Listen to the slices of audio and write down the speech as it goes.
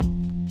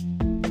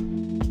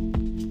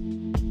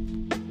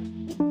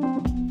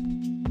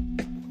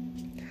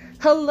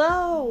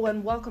Hello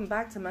and welcome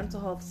back to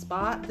Mental Health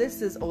Spot.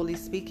 This is Oli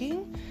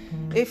speaking.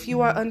 If you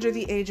are under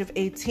the age of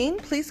 18,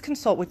 please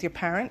consult with your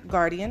parent,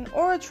 guardian,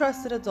 or a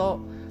trusted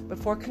adult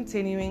before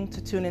continuing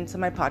to tune into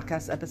my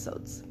podcast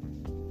episodes.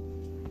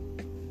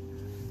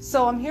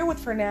 So I'm here with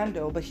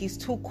Fernando, but he's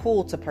too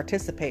cool to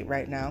participate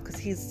right now because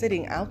he's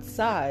sitting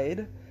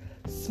outside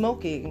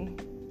smoking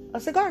a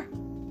cigar.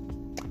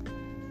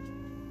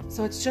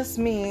 So it's just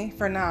me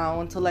for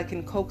now until I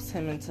can coax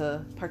him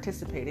into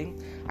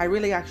participating. I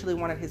really actually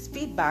wanted his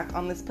feedback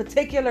on this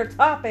particular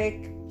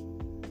topic.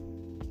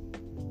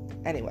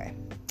 Anyway,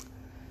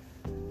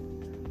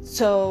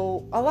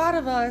 so a lot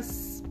of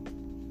us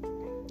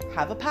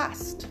have a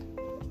past.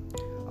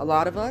 A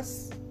lot of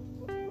us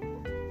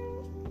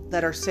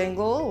that are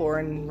single or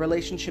in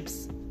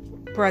relationships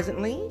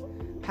presently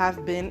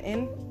have been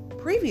in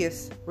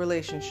previous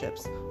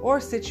relationships or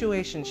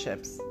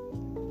situationships,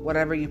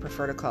 whatever you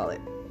prefer to call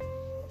it.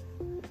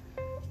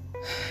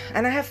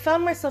 And I have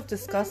found myself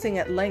discussing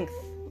at length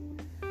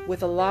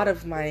with a lot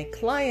of my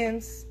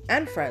clients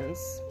and friends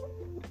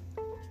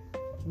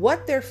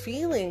what their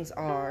feelings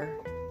are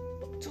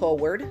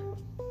toward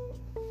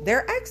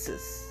their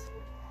exes.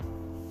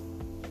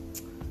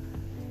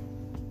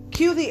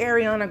 Cue the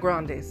Ariana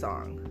Grande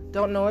song.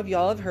 Don't know if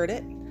y'all have heard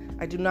it.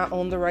 I do not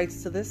own the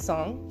rights to this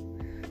song.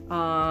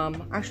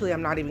 Actually,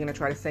 I'm not even going to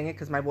try to sing it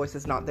because my voice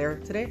is not there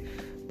today.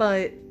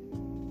 But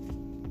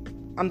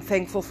I'm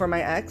thankful for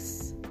my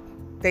ex.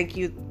 Thank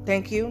you.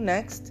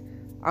 Next.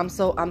 I'm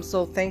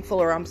so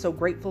thankful, or I'm so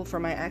grateful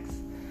for my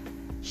ex.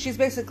 She's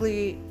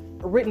basically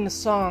written a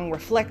song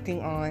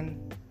reflecting on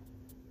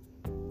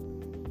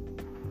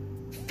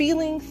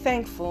feeling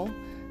thankful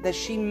that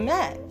she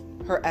met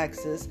her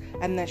exes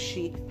and that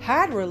she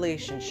had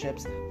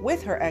relationships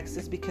with her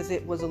exes because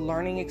it was a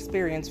learning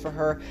experience for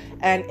her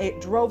and it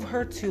drove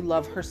her to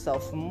love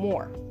herself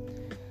more.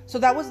 So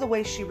that was the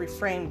way she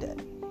reframed it.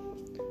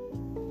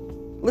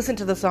 Listen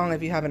to the song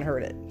if you haven't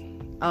heard it.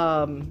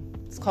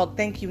 It's called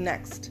Thank You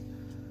Next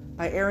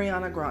by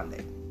Ariana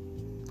Grande.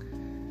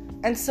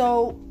 And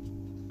so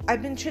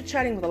I've been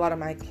chit-chatting with a lot of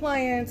my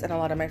clients and a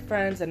lot of my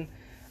friends, and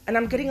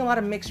I'm getting a lot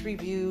of mixed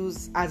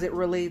reviews as it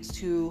relates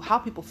to how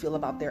people feel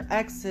about their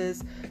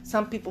exes.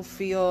 Some people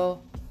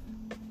feel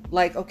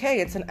like, okay,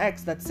 it's an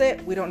ex, that's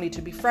it. We don't need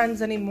to be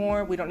friends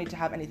anymore. We don't need to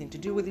have anything to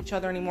do with each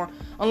other anymore,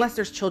 unless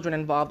there's children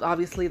involved.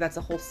 Obviously, that's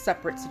a whole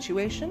separate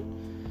situation.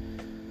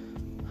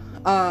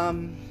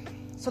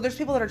 So there's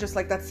people that are just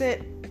like, that's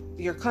it.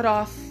 You're cut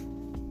off.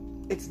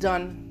 It's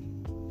done.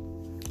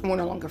 We're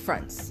no longer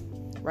friends,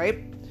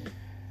 right?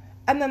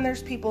 And then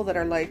there's people that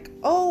are like,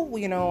 oh,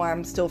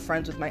 I'm still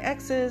friends with my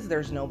exes.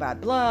 There's no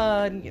bad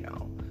blood,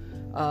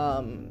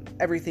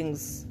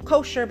 everything's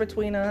kosher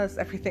between us.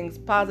 Everything's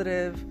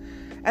positive.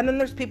 And then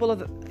there's people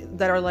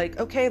that are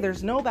like, okay,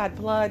 there's no bad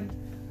blood.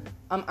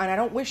 And I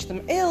don't wish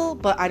them ill,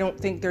 but I don't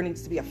think there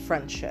needs to be a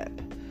friendship,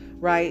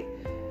 right?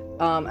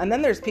 And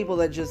then there's people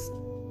that just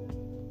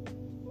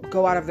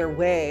go out of their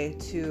way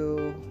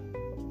to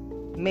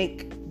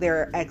make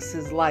their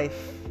ex's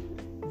life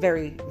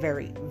very,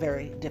 very,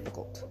 very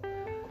difficult.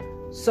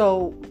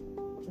 So,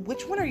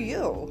 which one are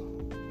you?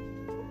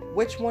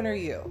 Which one are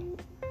you?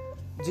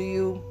 Do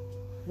you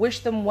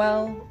wish them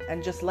well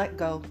and just let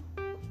go?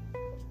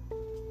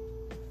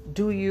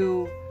 Do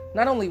you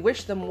not only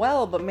wish them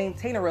well, but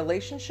maintain a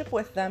relationship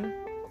with them,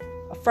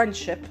 a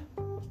friendship?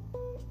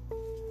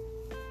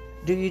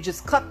 Do you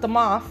just cut them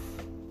off,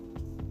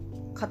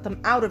 cut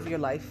them out of your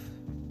life,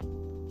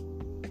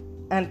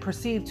 and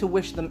proceed to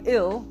wish them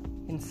ill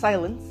in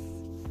silence,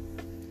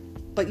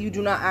 but you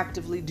do not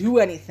actively do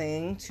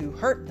anything to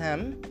hurt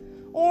them?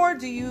 Or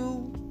do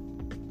you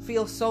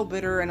feel so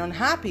bitter and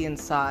unhappy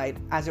inside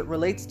as it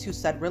relates to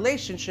said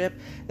relationship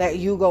that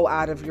you go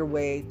out of your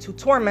way to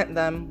torment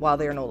them while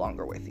they are no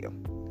longer with you?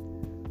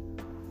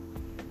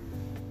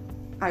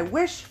 I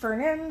wish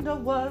Fernando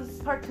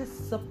was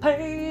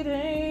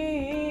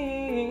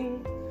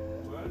participating.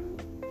 What?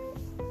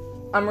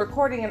 I'm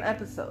recording an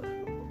episode.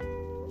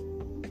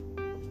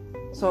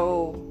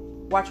 So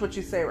watch what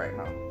you say right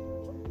now.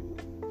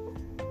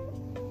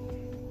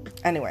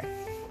 Anyway,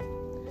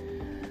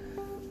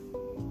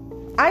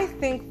 I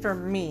think for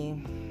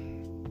me,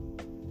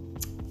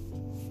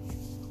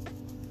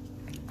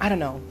 I don't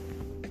know.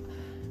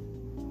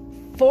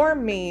 For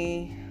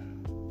me,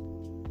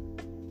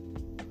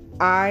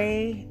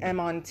 I am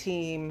on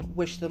team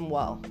wish them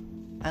well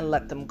and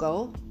let them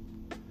go.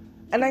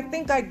 And I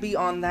think I'd be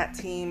on that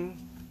team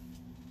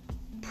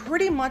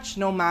pretty much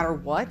no matter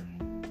what.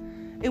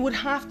 It would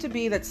have to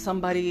be that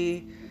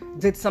somebody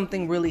did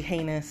something really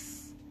heinous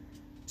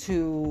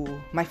to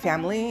my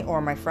family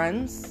or my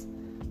friends,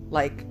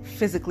 like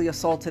physically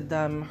assaulted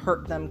them,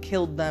 hurt them,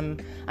 killed them.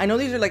 I know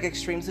these are like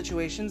extreme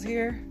situations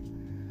here,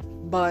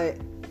 but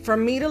for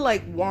me to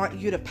like want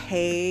you to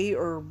pay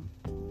or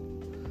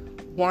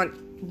want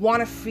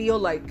to feel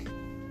like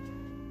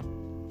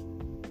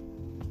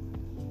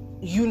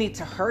you need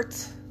to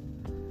hurt,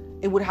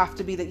 it would have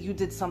to be that you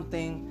did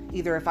something,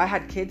 either if I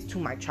had kids, to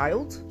my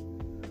child,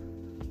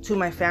 to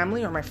my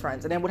family, or my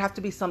friends. And it would have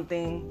to be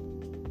something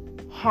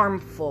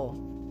harmful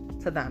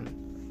to them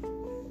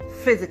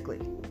physically.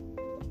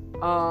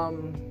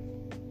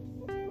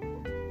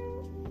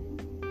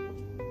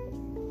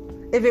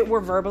 If it were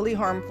verbally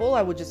harmful,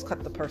 I would just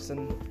cut the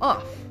person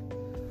off.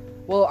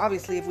 Well,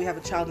 obviously, if we have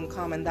a child in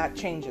common, that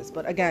changes.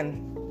 But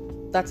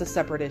again, that's a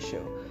separate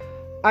issue.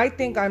 I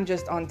think I'm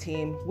just on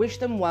team wish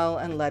them well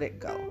and let it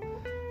go.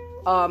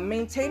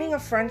 Maintaining a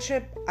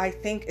friendship, I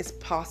think, is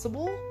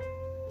possible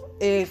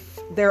if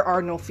there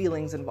are no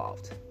feelings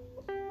involved.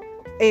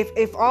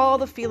 If all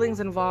the feelings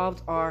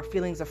involved are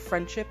feelings of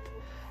friendship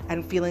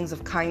and feelings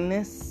of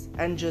kindness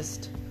and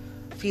just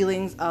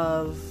feelings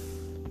of,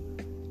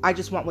 I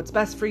just want what's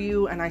best for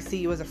you and I see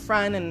you as a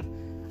friend and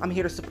I'm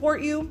here to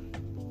support you,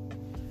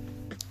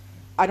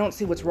 I don't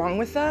see what's wrong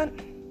with that.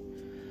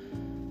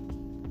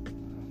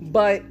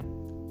 But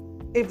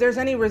if there's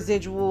any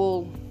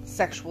residual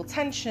sexual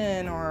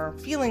tension or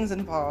feelings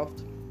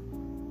involved,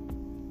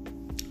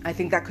 I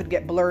think that could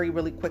get blurry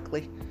really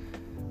quickly.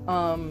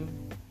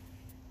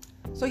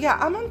 So yeah,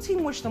 I'm on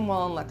team wish them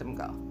well and let them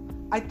go.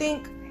 I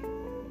think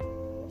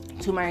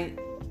to my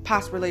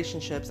past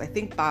relationships, I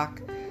think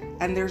back,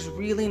 and there's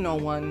really no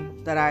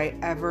one that I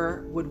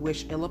ever would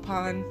wish ill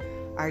upon.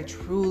 I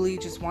truly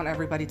just want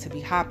everybody to be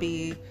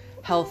happy,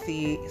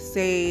 healthy,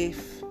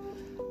 safe.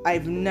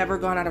 I've never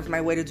gone out of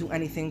my way to do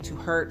anything to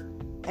hurt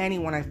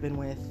anyone I've been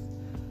with.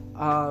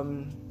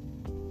 And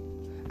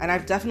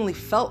I've definitely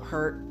felt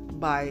hurt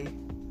by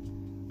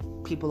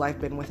people I've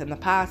been with in the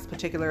past,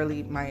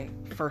 particularly my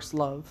first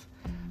love,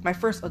 my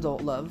first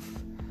adult love.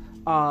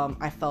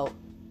 I felt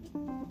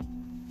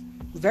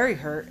very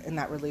hurt in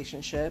that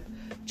relationship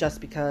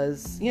just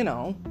because,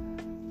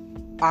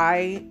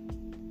 I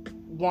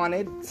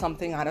wanted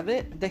something out of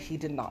it that he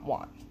did not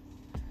want.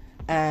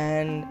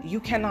 And you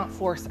cannot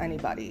force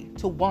anybody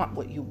to want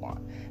what you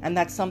want. And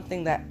that's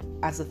something that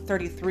as a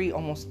 33,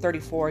 almost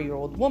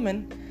 34-year-old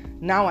woman,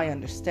 now I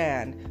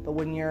understand. But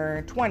when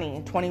you're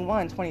 20,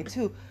 21,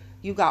 22,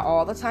 you got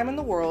all the time in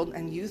the world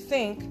and you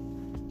think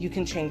you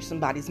can change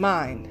somebody's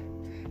mind.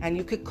 And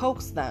you could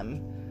coax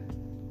them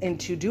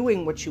into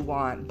doing what you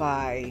want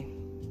by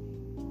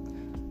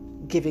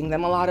giving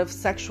them a lot of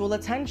sexual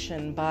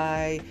attention,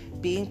 by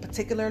being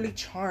particularly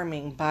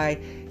charming, by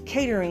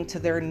catering to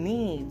their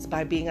needs,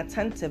 by being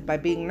attentive, by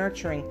being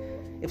nurturing.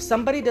 If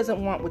somebody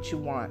doesn't want what you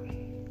want,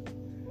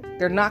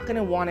 they're not going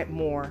to want it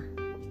more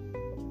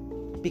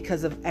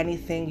because of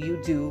anything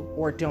you do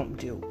or don't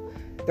do.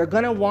 They're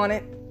going to want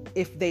it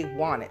if they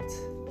want it.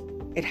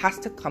 It has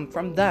to come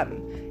from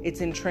them.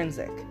 It's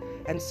intrinsic.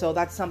 And so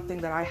that's something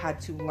that I had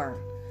to learn.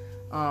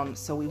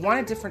 So we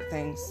wanted different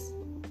things,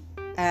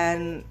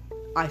 and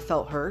I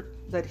felt hurt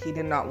that he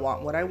did not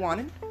want what I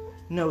wanted.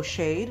 No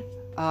shade.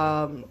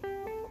 And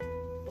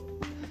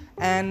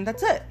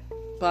that's it.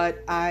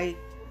 But I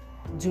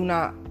do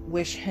not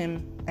wish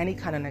him any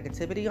kind of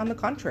negativity. On the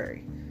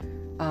contrary.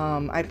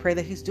 I pray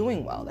that he's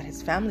doing well, that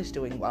his family's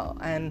doing well.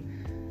 And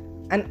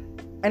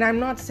I'm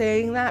not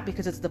saying that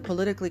because it's the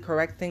politically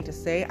correct thing to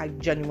say. I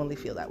genuinely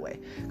feel that way.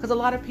 Because a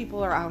lot of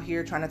people are out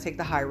here trying to take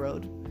the high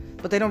road,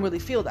 but they don't really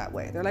feel that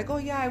way. They're like, oh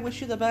yeah, I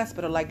wish you the best,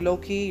 but like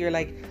low-key, you're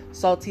like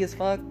salty as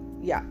fuck.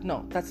 Yeah,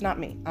 no, that's not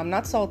me. I'm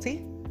not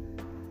salty.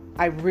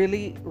 I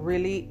really,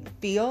 really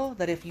feel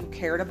that if you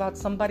cared about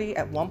somebody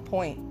at one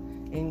point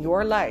in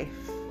your life,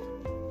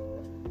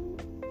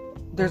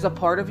 there's a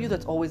part of you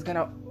that's always going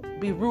to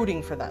be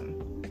rooting for them.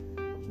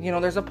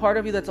 There's a part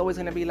of you that's always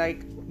going to be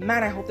like,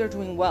 man, I hope they're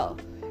doing well.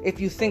 If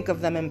you think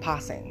of them in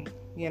passing,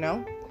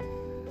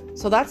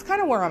 So that's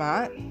kind of where I'm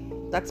at.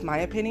 That's my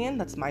opinion.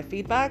 That's my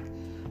feedback.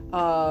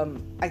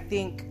 I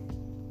think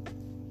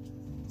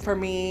for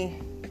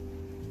me,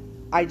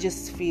 I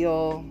just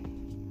feel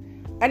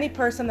any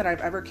person that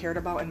I've ever cared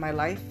about in my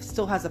life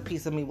still has a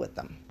piece of me with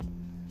them.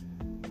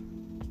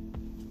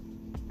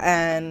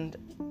 And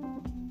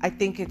I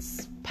think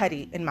it's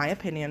petty, in my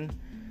opinion,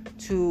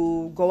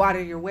 to go out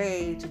of your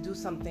way to do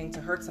something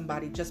to hurt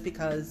somebody just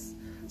because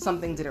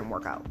something didn't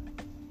work out.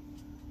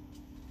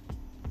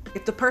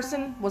 If the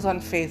person was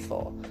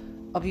unfaithful,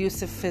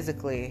 abusive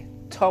physically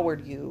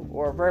toward you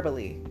or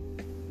verbally,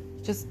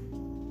 just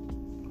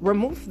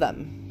remove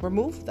them.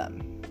 Remove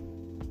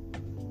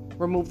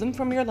them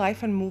from your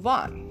life and move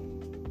on.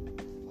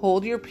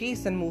 Hold your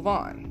peace and move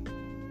on.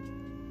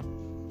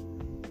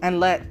 And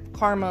let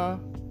karma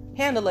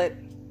handle it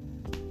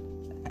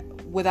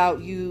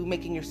without you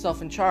making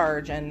yourself in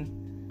charge and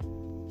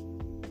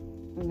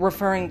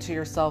referring to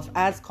yourself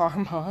as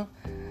karma,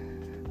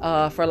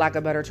 for lack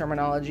of better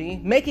terminology.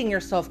 Making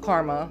yourself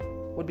karma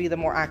would be the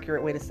more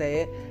accurate way to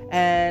say it,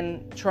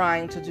 and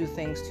trying to do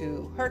things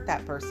to hurt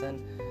that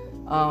person.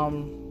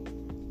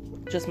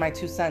 Just my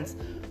 2 cents.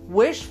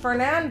 Wish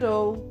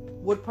Fernando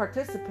would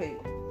participate.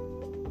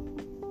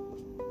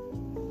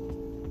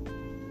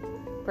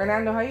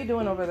 Fernando, how you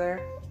doing over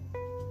there?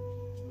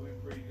 Doing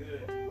pretty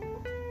good.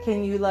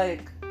 Can you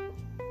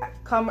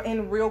come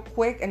in real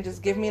quick and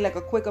just give me a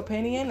quick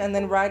opinion and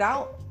then ride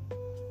out?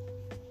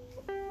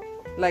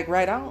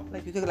 Ride out?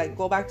 You could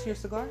go back to your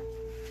cigar?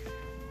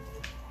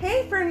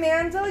 Hey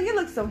Fernando, you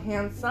look so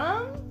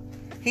handsome.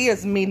 He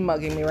is mean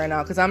mugging me right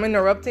now because I'm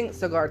interrupting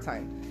cigar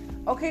time.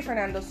 Okay,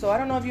 Fernando, so I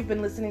don't know if you've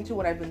been listening to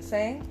what I've been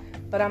saying,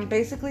 but I'm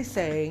basically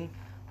saying,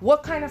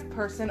 what kind of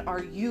person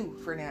are you,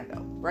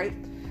 Fernando, right?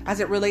 As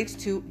it relates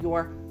to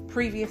your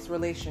previous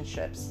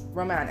relationships,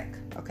 romantic,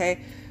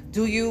 okay?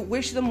 Do you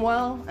wish them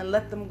well and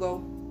let them go?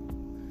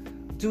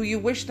 Do you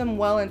wish them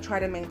well and try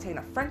to maintain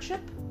a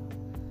friendship?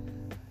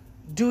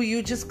 Do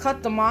you just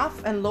cut them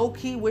off and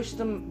low-key wish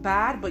them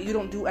bad, but you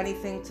don't do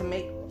anything to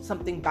make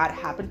something bad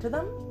happen to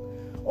them?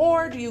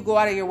 Or do you go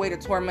out of your way to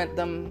torment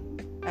them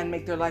and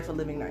make their life a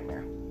living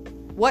nightmare?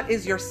 What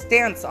is your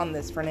stance on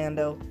this,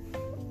 Fernando?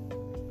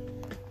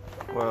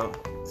 Well,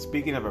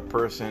 speaking of a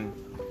person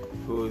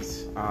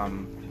who's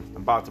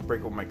about to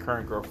break up with my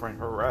current girlfriend,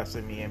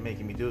 harassing me and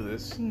making me do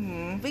this.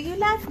 But you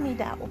love me,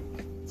 though.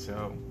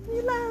 So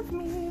You love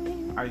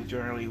me. I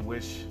generally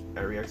wish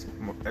every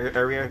single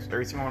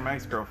one of my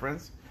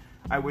ex-girlfriends,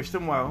 I wish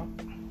them well.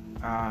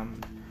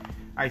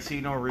 I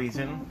see no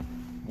reason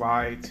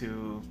why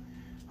to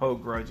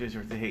hold grudges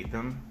or to hate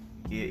them.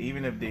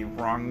 Even if they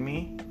wrong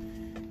me,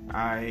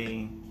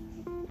 I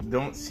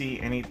don't see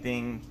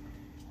anything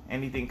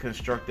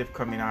constructive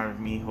coming out of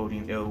me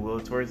holding ill will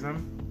towards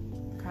them.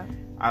 Okay.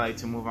 I like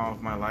to move on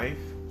with my life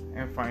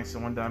and find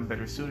someone that I'm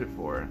better suited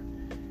for.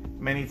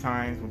 Many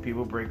times when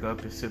people break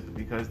up, it's simply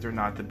because they're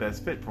not the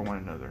best fit for one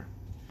another.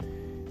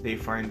 They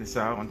find this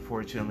out,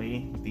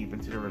 unfortunately, deep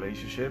into the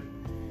relationship.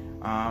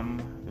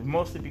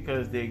 Mostly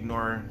because they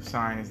ignore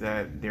signs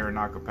that they're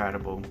not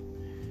compatible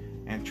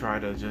and try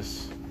to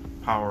just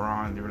power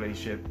on the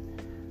relationship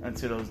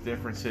until those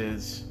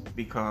differences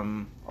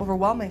become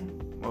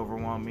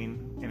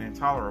Overwhelming and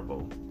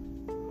intolerable.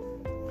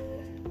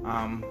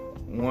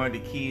 One of the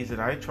keys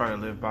that I try to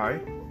live by,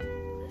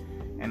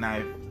 and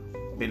I've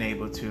been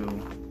able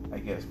to, I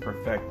guess,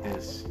 perfect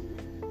this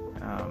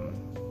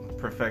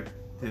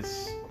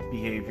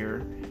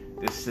behavior,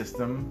 this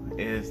system,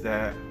 is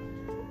that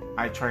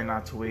I try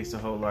not to waste a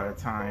whole lot of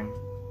time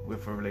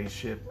with a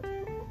relationship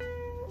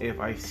if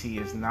I see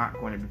it's not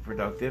going to be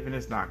productive and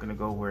it's not going to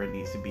go where it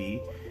needs to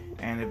be,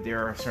 and if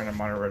there are a certain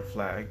amount of red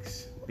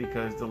flags.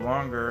 Because the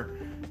longer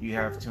you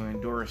have to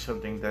endure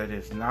something that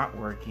is not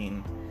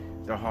working,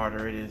 the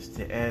harder it is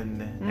to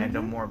end, and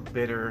the more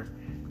bitter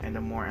and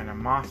the more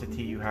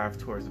animosity you have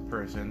towards a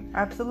person.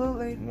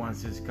 Absolutely.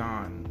 Once it's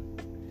gone.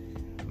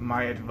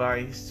 My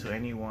advice to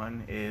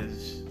anyone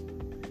is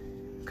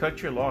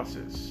cut your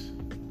losses.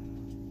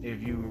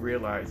 If you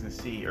realize and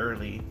see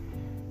early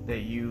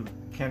that you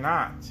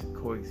cannot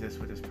coexist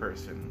with this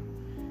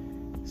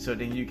person, so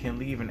then you can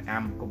leave in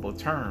amicable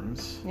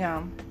terms.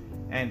 Yeah.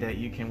 And that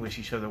you can wish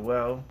each other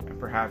well, and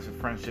perhaps a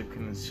friendship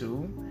can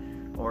ensue,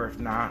 or if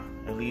not,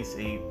 at least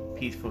a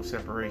peaceful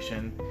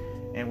separation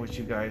in which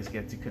you guys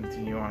get to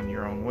continue on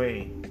your own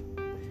way.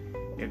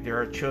 If there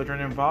are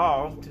children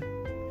involved,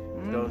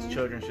 those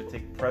children should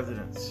take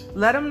precedence.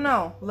 Let them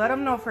know,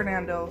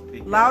 Fernando.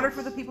 Louder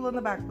for the people in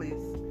the back,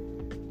 please.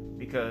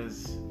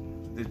 Because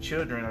the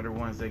children are the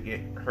ones that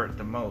get hurt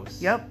the most.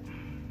 Yep.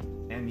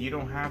 And you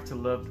don't have to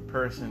love the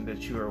person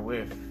that you are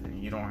with, and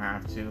you don't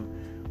have to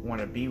want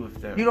to be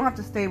with them. You don't have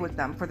to stay with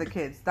them for the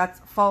kids.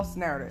 That's false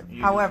narrative.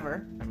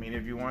 However, I mean,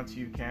 if you want to,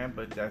 you can,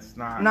 but that's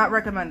not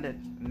recommended.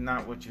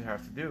 Not what you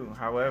have to do.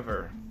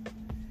 However,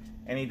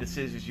 any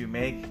decisions you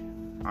make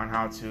on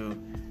how to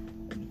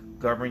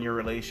govern your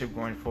relationship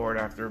going forward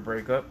after a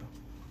breakup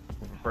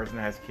with a person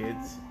that has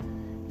kids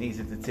needs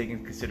to take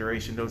into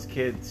consideration those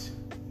kids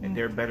and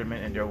their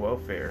betterment and their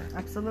welfare.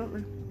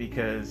 Absolutely.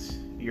 Because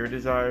your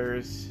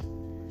desires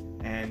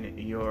and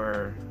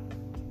your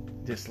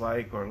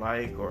dislike or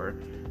like or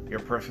your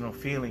personal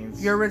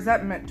feelings, your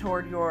resentment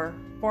toward your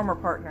former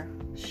partner,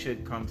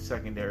 should come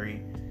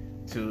secondary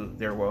to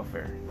their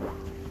welfare.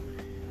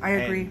 I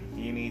agree.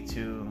 And you need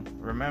to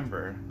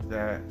remember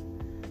that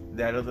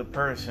that other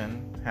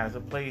person has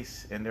a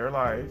place in their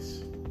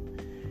lives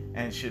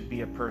and should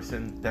be a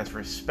person that's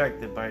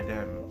respected by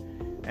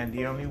them. And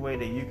the only way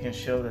that you can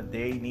show that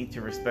they need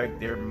to respect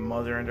their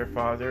mother and their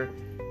father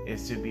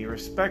is to be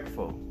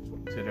respectful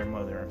to their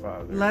mother and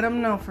father. Let them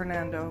know,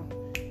 Fernando.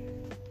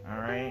 All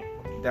right.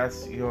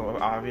 That's,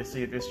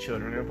 obviously if there's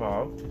children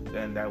involved,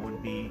 then that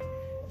would be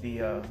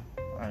the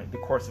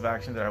course of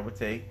action that I would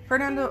take.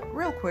 Fernando,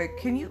 real quick,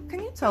 can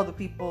you tell the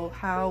people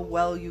how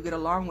well you get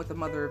along with the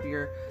mother of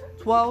your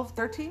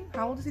 13?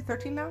 How old is he?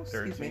 13 now?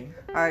 13. Excuse me.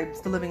 I'm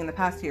still living in the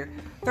past here.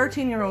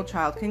 13-year-old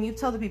child. Can you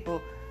tell the people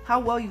how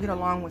well you get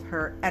along with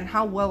her and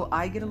how well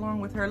I get along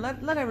with her?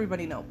 Let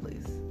everybody know,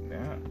 please.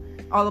 Yeah.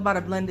 All about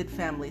a blended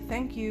family.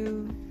 Thank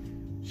you.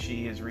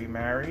 She is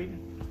remarried.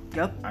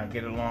 Yep. I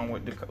get along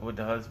with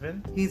the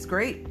husband. He's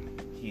great.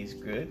 He's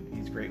good.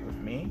 He's great with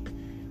me.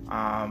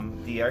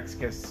 The ex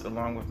gets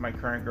along with my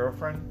current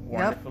girlfriend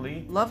wonderfully.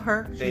 Yep. Love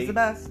her. She's the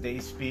best. They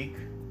speak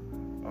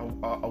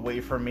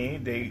away from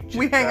me.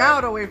 We hang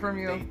out away from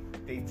you.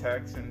 They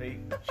text and they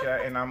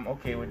chat, and I'm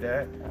okay with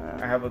that.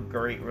 I have a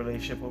great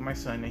relationship with my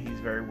son, and he's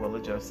very well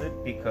adjusted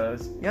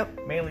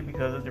mainly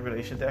because of the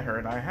relationship that her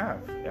and I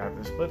have after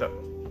the split up.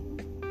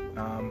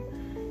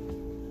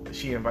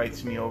 She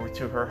invites me over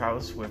to her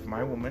house with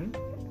my woman,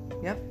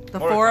 Yep. The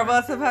All the four of time.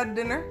 us have had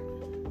dinner.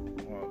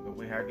 Well, the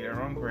way I get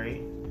along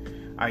great.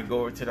 I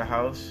go over to the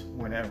house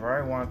whenever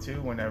I want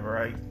to, whenever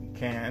I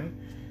can,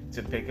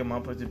 to pick him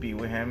up or to be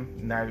with him.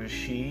 Neither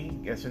she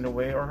gets in the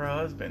way or her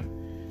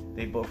husband.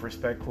 They both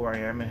respect who I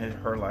am in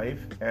her life,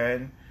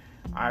 and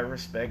I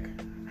respect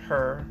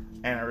her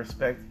and I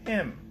respect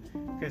him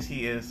because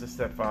he is the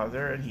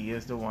stepfather and he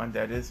is the one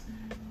that is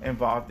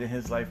involved in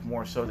his life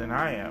more so than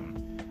I am.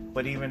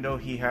 But even though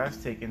he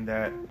has taken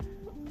that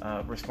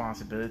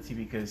responsibility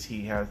because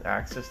he has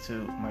access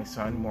to my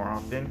son more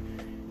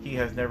often, he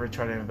has never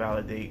tried to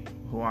invalidate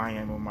who I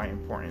am or my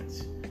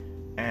importance.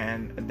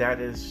 And that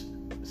is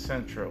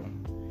central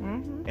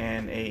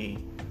in a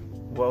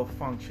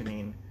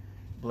well-functioning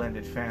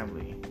blended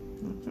family.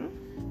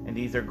 And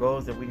these are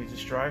goals that we need to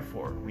strive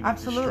for. We need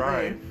Absolutely. to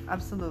strive.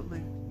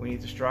 Absolutely. We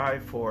need to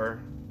strive for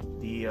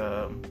the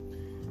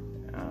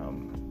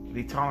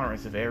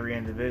tolerance of every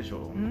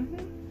individual.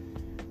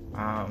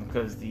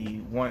 Because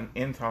the one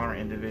intolerant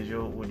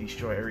individual will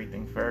destroy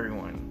everything for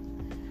everyone.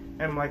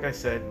 And like I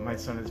said, my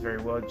son is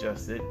very well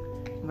adjusted.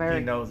 He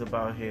knows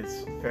about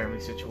his family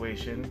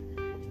situation.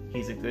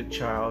 He's a good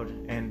child,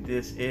 and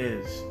this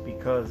is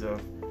because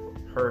of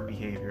her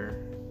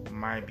behavior,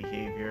 my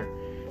behavior,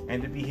 and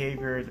the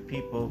behavior of the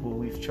people who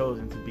we've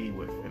chosen to be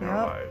with in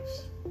our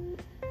lives.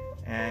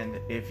 And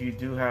if you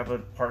do have a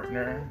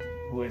partner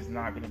who is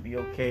not going to be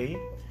okay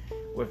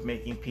with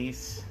making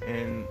peace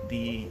in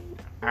the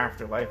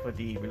afterlife of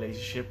the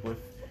relationship with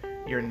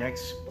your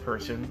next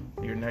person,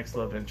 your next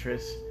love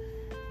interest,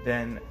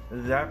 then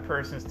that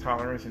person's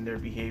tolerance and their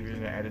behaviors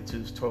and their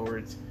attitudes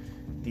towards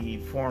the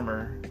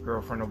former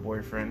girlfriend or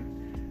boyfriend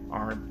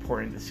are an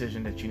important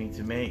decision that you need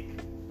to make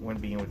when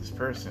being with this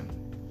person.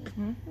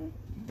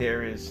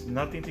 There is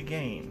nothing to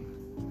gain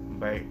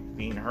by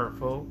being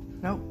hurtful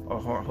or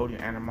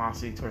holding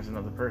animosity towards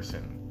another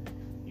person.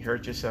 You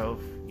hurt yourself,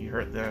 you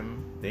hurt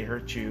them, they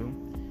hurt you,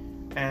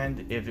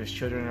 and if there's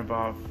children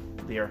involved,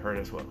 they are hurt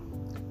as well.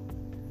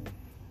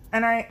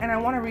 And I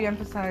want to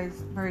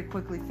reemphasize very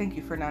quickly, thank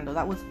you, Fernando.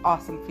 That was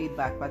awesome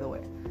feedback, by the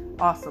way.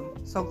 Awesome.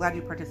 So glad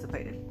you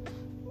participated.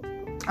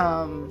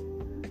 I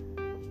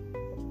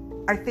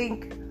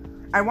think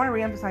I want to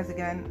reemphasize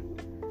again,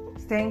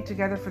 staying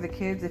together for the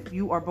kids if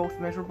you are both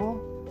miserable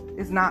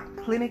is not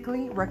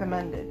clinically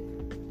recommended.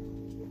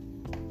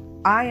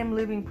 I am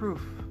living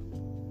proof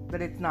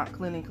that it's not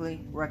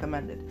clinically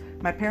recommended.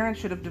 My parents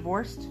should have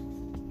divorced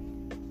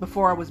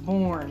before I was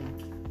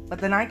born, but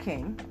then I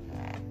came,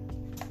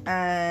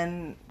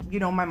 and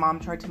my mom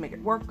tried to make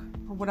it work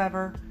or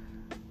whatever.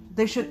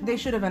 They should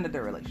have ended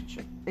their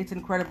relationship. It's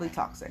incredibly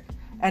toxic,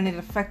 and it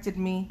affected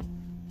me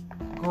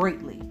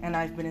greatly. And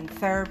I've been in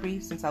therapy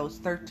since I was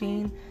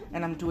 13,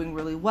 and I'm doing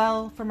really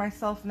well for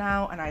myself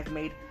now, and I've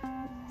made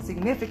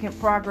significant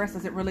progress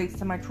as it relates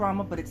to my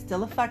trauma, but it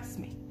still affects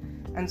me.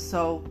 And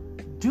so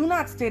do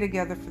not stay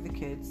together for the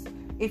kids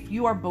if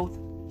you are both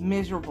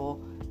miserable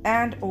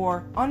and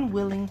or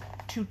unwilling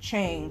to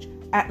change.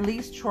 At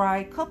least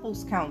try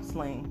couples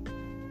counseling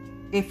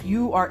if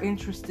you are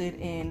interested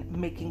in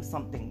making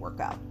something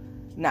work out.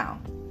 Now,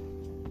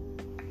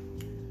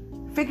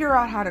 figure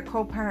out how to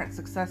co-parent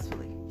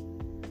successfully.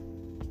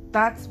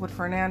 That's what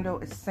Fernando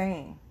is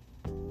saying.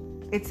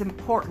 It's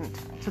important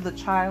to the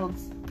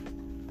child's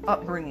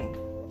upbringing.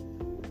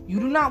 You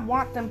do not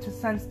want them to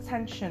sense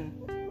tension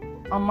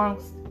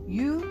amongst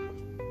you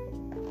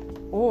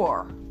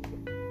or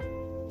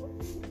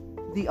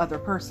the other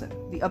person,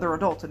 the other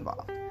adult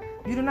involved.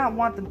 You do not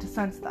want them to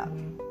sense that.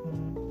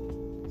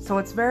 So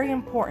it's very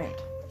important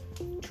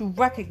to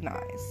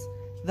recognize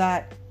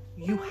that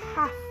you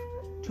have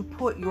to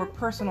put your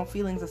personal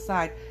feelings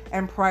aside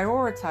and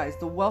prioritize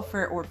the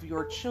welfare of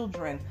your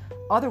children.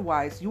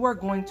 Otherwise, you are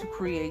going to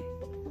create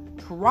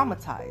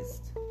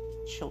traumatized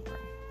children.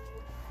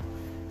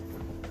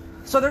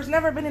 So there's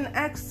never been an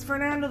ex,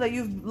 Fernando, that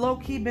you've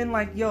low-key been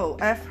like, yo,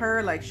 F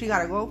her, like, she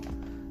gotta go?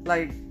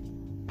 Like...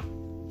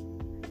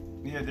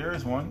 Yeah, there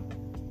is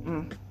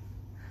one.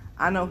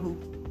 I know who.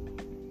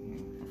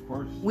 Of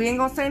course. We ain't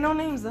gonna say no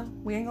names, though.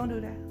 We ain't gonna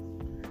do that.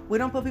 We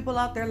don't put people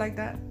out there like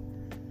that.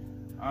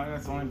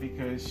 That's only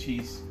because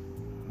she's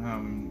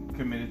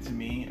committed to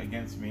me,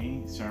 against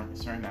me,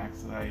 certain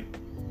acts that I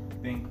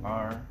think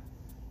are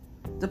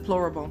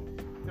Deplorable,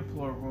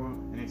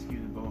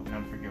 inexcusable, and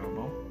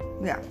unforgivable.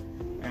 Yeah.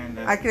 And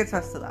I can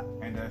attest to that.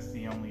 And that's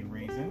the only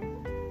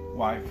reason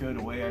why I feel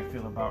the way I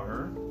feel about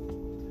her.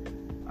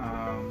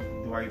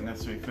 Do I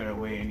necessarily feel that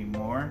way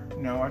anymore?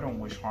 No, I don't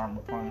wish harm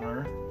upon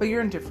her. But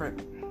you're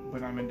indifferent.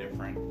 But I'm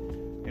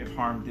indifferent. If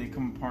harm did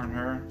come upon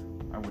her,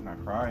 I would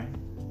not cry.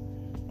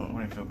 I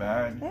wouldn't feel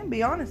bad. And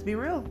be honest, be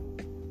real.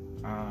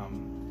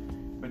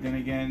 But then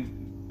again,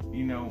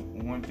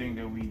 one thing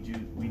that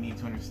we need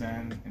to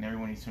understand, and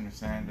everyone needs to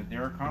understand, that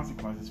there are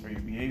consequences for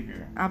your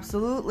behavior.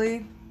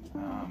 Absolutely.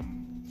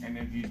 And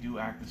if you do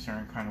act a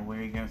certain kind of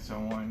way against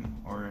someone,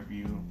 or if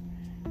you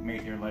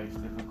make their lives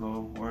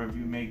difficult, or if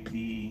you make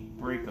the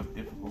breakup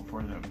difficult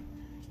for them,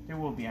 there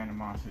will be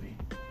animosity.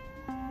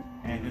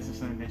 And this is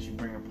something that you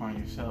bring upon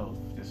yourself.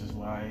 This is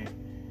why,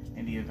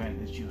 in the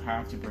event that you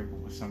have to break up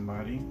with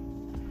somebody,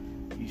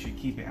 you should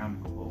keep it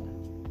amicable.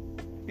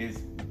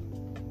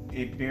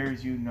 It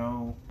bears you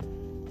no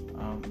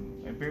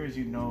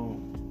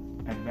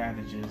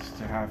advantages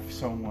to have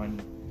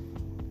someone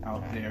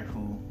out there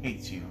who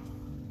hates you.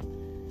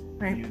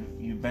 Right.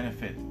 You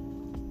benefit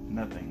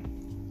nothing.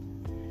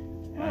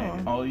 Oh.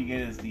 All you get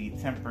is the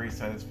temporary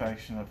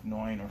satisfaction of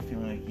knowing or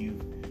feeling like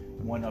you've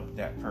one up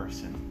that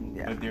person.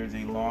 Yeah. But there's a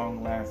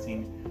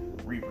long-lasting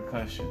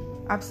repercussion.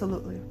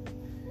 Absolutely.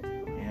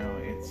 You know,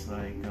 it's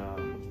like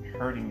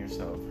hurting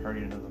yourself,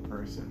 hurting another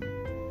person.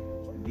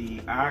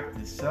 The act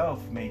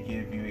itself may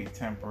give you a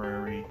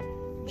temporary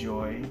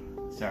joy,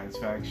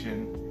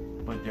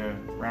 satisfaction, but the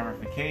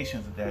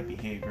ramifications of that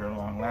behavior are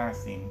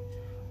long-lasting,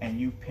 and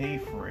you pay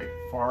for it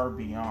far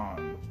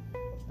beyond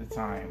the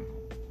time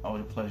or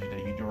the pleasure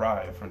that you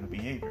derive from the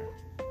behavior.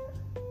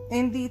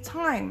 In the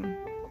time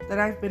that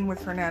I've been with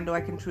Fernando, I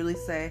can truly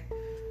say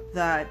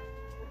that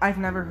I've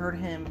never heard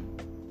him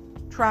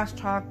trash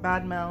talk,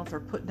 badmouth, or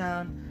put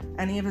down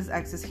any of his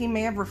exes. He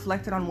may have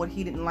reflected on what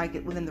he didn't like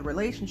it within the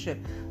relationship,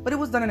 but it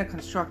was done in a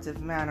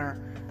constructive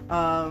manner,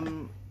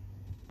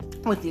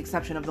 with the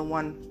exception of the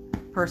one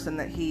person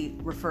that he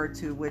referred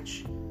to,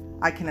 which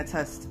I can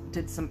attest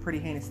did some pretty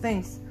heinous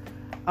things.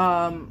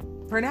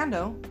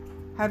 Fernando,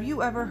 have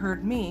you ever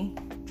heard me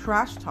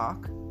trash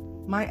talk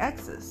my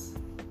exes?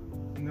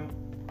 No.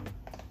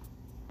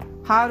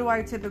 How do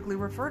I typically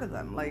refer to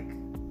them? Like,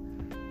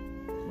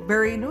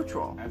 very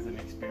neutral. As an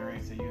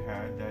experience that you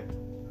had that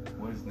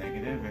was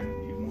negative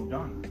and you moved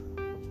on.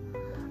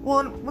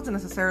 Well, it wasn't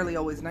necessarily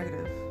always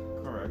negative.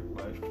 Correct,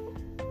 but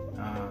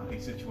a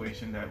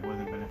situation that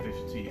wasn't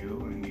beneficial to you,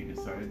 and you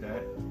decided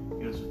that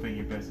it was within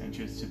your best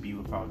interest to be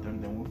without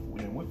them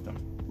than with them.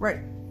 Right.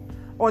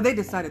 Or they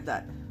decided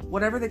that.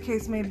 Whatever the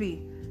case may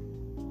be.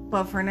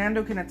 But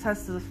Fernando can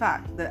attest to the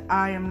fact that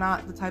I am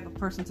not the type of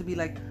person to be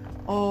like,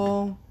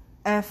 oh,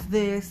 F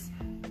this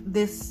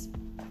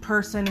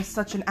person is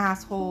such an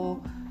asshole,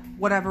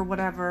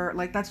 whatever.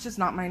 Like, that's just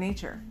not my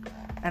nature.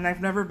 And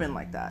I've never been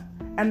like that.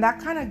 And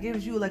that kind of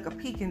gives you like a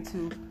peek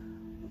into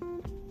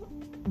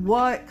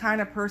what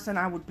kind of person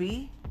I would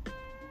be,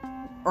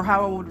 or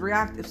how I would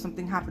react if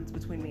something happens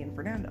between me and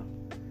Fernando.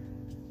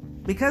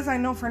 Because I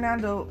know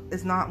Fernando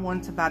is not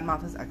one to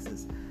badmouth his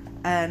exes,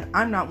 and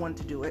I'm not one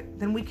to do it,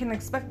 then we can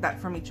expect that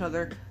from each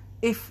other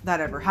if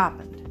that ever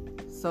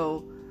happened.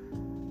 So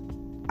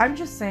I'm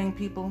just saying,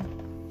 people,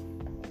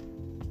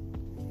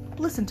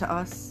 listen to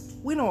us.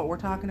 We know what we're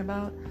talking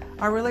about.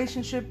 Our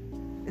relationship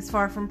is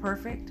far from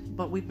perfect,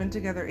 but we've been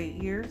together 8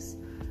 years,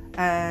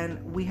 and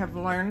we have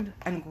learned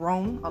and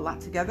grown a lot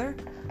together.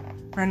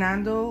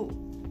 Fernando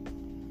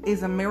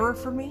is a mirror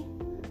for me.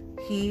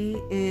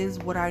 He is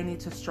what I need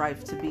to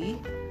strive to be.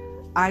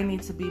 I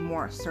need to be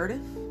more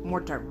assertive, more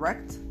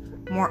direct,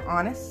 more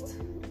honest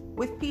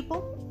with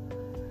people.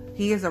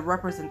 He is a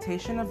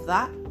representation of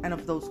that and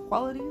of those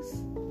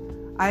qualities.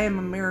 I am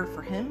a mirror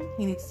for him.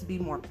 He needs to be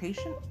more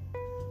patient,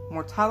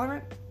 more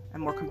tolerant,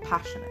 and more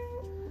compassionate.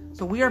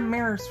 So we are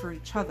mirrors for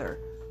each other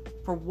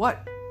for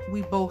what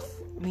we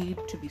both need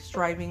to be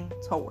striving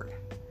toward.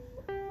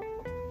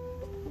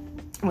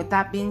 With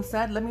that being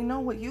said, let me know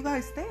what you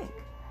guys think.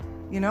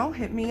 You know,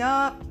 hit me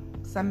up,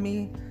 send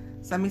me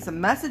some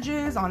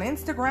messages on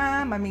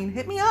Instagram. I mean,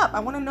 hit me up. I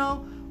want to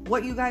know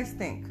what you guys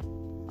think.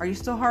 Are you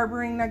still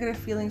harboring negative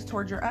feelings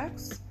towards your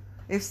ex?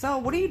 If so,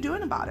 what are you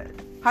doing about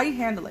it? How are you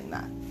handling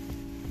that?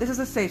 This is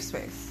a safe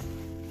space.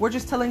 We're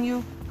just telling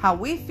you how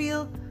we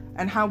feel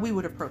and how we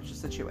would approach the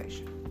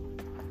situation.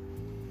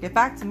 Get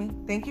back to me.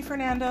 Thank you,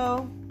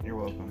 Fernando. You're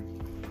welcome.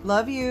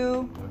 Love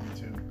you. Love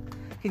you too.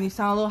 Can you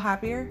sound a little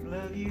happier?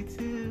 Love you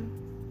too.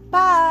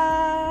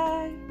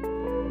 Bye.